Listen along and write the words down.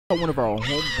one of our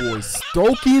homeboys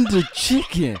stoking the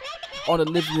chicken on the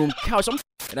living room couch.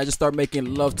 And I just start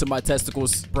making love to my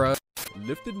testicles, bruh.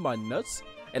 Lifted my nuts,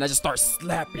 and I just start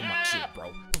slapping my shit,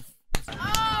 bro.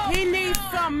 Oh, he needs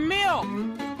some milk.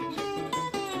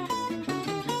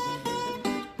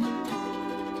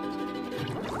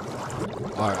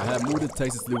 Alright, I had moved to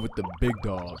Texas to live with the big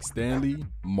dogs, Stanley,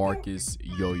 Marcus,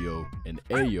 Yo-Yo, and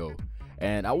Ayo.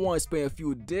 And I want to explain a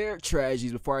few of their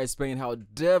tragedies before I explain how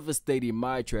devastating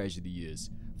my tragedy is.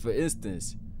 For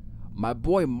instance, my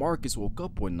boy Marcus woke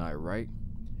up one night, right?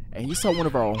 And he saw one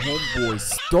of our homeboys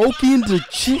stoking the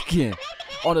chicken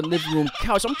on the living room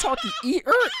couch. I'm talking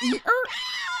eat-er.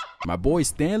 My boy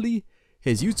Stanley,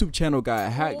 his YouTube channel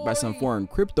got hacked by some foreign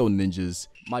crypto ninjas.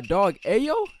 My dog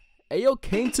Ayo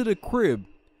came to the crib,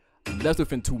 left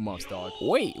within 2 months, dog.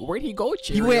 Wait, where'd he go,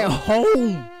 Cheerio?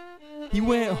 He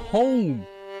went home.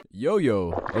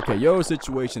 Yo-Yo's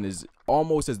situation is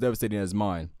almost as devastating as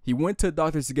mine. He went to the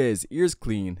doctor to get his ears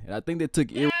cleaned, and I think they took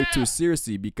earwig too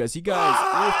seriously because he got his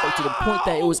ear fucked to the point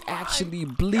that it was actually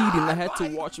bleeding. I had to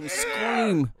watch him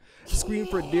scream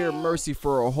for dear mercy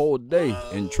for a whole day.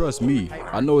 And trust me,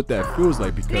 I know what that feels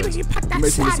like because it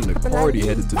makes me listen to Cardi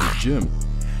headed to the gym.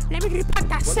 Let me put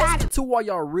that side. To why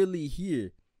y'all really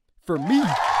here. For me,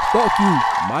 fuck you.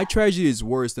 My tragedy is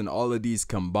worse than all of these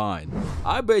combined.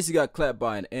 I basically got clapped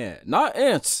by an ant. Not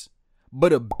ants,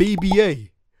 but a BBA.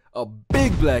 A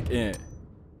big black ant.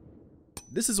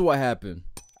 This is what happened.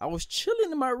 I was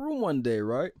chilling in my room one day,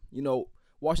 right? You know,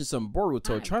 watching some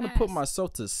Boruto, trying to put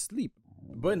myself to sleep.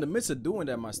 But in the midst of doing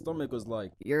that, my stomach was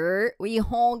like, we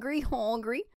hungry?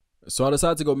 So I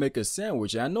decided to go make a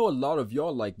sandwich. And I know a lot of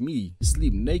y'all like me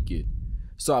sleep naked.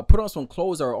 So I put on some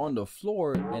clothes that are on the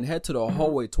floor and head to the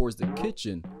hallway towards the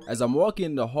kitchen. As I'm walking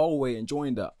in the hallway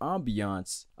enjoying the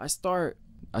ambiance, I start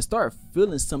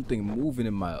feeling something moving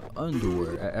in my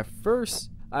underwear. At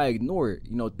first, I ignore it,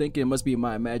 you know, thinking it must be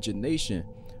my imagination.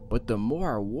 But the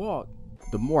more I walked,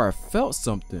 the more I felt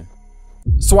something.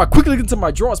 So I quickly looked into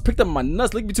my drawers, picked up my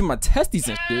nuts, looked between my testes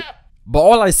and shit. But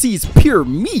all I see is pure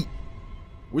meat,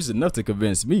 which is enough to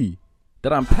convince me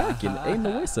that I'm packing. Ain't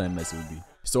no way something messing with me.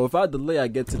 So if I delay, I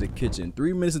get to the kitchen.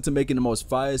 3 minutes into making the most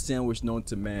fire sandwich known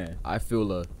to man, I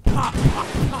feel a pop.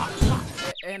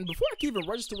 And before I can even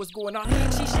register what's going on,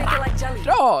 She shaking like jelly.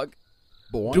 dog,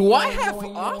 do I have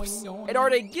ups? And are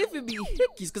they giving me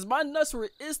hickeys? Because my nuts were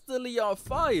instantly on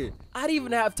fire. I didn't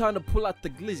even have time to pull out the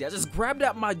glizzy. I just grabbed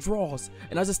out my drawers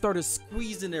and I just started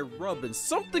squeezing and rubbing.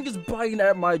 Something is biting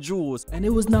at my jewels, and it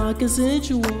was not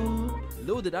consensual.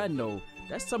 Little did I know,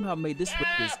 that somehow made this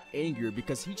rapist angrier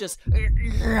because he just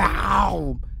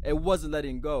and wasn't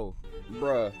letting go.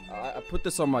 Bruh, I put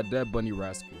this on my dead bunny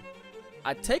rascal.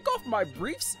 I take off my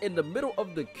briefs in the middle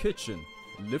of the kitchen,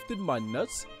 lifted my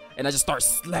nuts, and I just start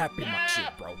slapping my shit,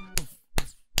 bro.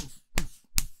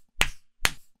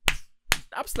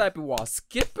 I'm slapping while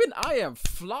skipping. I am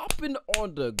flopping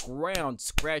on the ground,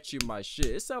 scratching my shit.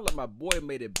 It sounded like my boy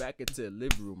made it back into the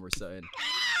living room or something.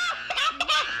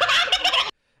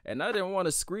 And I didn't want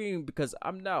to scream because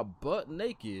I'm now butt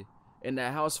naked in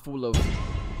a house full of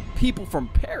people from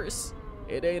Paris.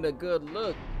 It ain't a good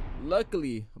look.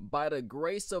 Luckily, by the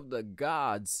grace of the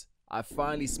gods, I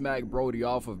finally smacked Brody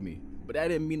off of me. But that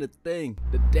didn't mean a thing.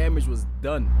 The damage was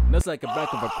done. Nuts like the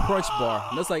back of a crunch bar.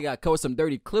 Nuts like I got covered some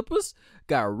dirty clippers.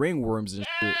 Got ringworms and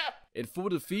shit. In full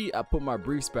defeat, I put my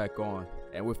briefs back on.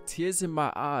 And with tears in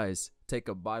my eyes, take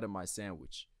a bite of my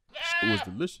sandwich. It was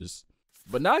delicious.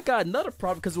 But now I got another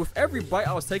problem because with every bite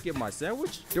I was taking my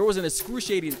sandwich, there was an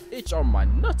excruciating itch on my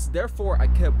nuts. Therefore, I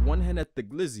kept one hand at the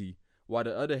glizzy while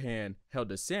the other hand held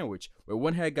the sandwich. When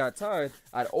one hand got tired,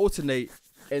 I'd alternate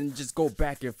and just go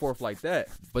back and forth like that.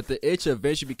 But the itch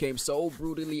eventually became so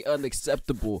brutally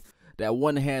unacceptable that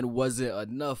one hand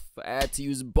wasn't enough. I had to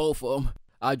use both of them.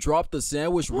 I dropped the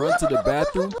sandwich, run to the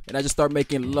bathroom, and I just start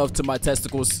making love to my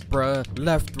testicles. Bruh,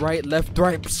 left, right.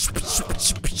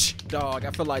 Dog,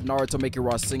 I feel like Naruto making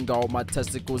Rasengan with my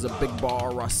testicles, a big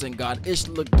ball Rasengan. Itch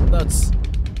looked nuts.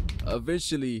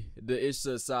 Eventually, the itch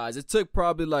subsides. It took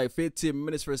probably like 15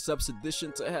 minutes for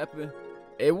substitution to happen.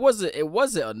 It wasn't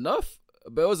enough,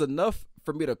 but it was enough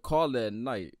for me to call it a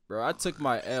night, bro. I took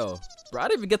my L. Bro, I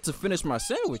didn't even get to finish my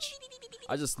sandwich.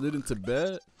 I just slid into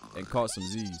bed and caught some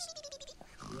Z's.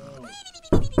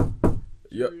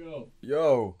 Yo.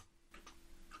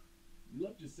 You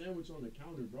left your sandwich on the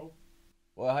counter, bro.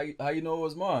 Well, how you know it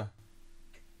was mine?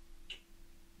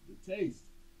 The taste.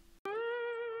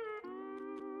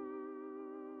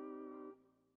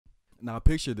 Now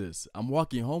picture this. I'm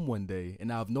walking home one day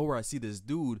and out of nowhere I see this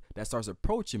dude that starts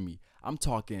approaching me. I'm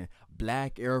talking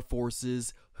black Air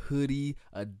Forces, hoodie,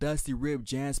 a dusty ripped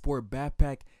JanSport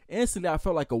backpack. Instantly I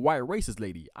felt like a white racist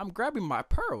lady. I'm grabbing my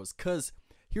pearls cause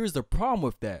here's the problem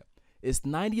with that. It's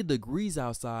 90 degrees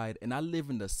outside and I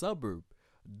live in the suburb.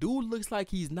 Dude looks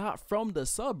like he's not from the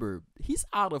suburb. He's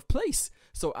out of place.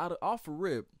 So off a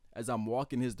rip, as I'm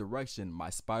walking his direction,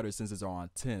 my spider senses are on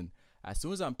 10. As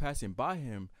soon as I'm passing by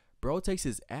him, bro takes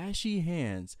his ashy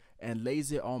hands and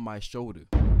lays it on my shoulder.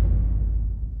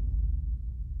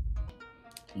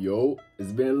 Yo,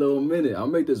 it's been a little minute. I'll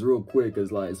make this real quick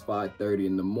because like it's 5:30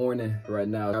 in the morning right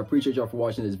now. I appreciate y'all for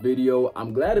watching this video.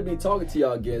 I'm glad to be talking to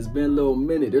y'all again. It's been a little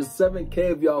minute. There's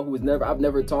 7K of y'all I've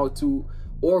never talked to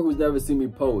or who's never seen me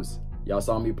post. Y'all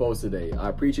saw me post today. I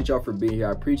appreciate y'all for being here.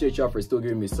 I appreciate y'all for still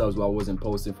giving me subs while I wasn't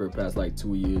posting for the past like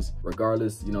 2 years.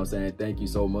 Regardless, you know what I'm saying? Thank you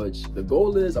so much. The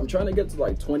goal is I'm trying to get to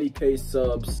like 20K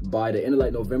subs by the end of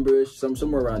like November-ish,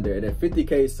 somewhere around there. And then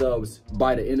 50K subs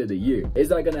by the end of the year. Is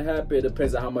that gonna happen? It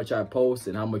depends on how much I post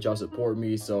and how much y'all support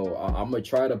me. So I'm gonna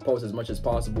try to post as much as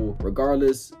possible.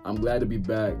 Regardless, I'm glad to be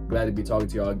back. Glad to be talking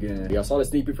to y'all again. Y'all saw the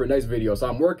sneak peek for next video. So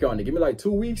I'm working on it. Give me like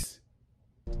 2 weeks.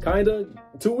 Kinda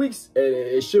 2 weeks and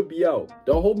it should be out.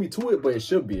 Don't hold me to it, but it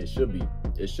should be.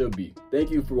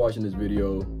 Thank you for watching this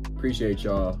video. Appreciate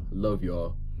y'all. Love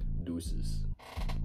y'all. Deuces.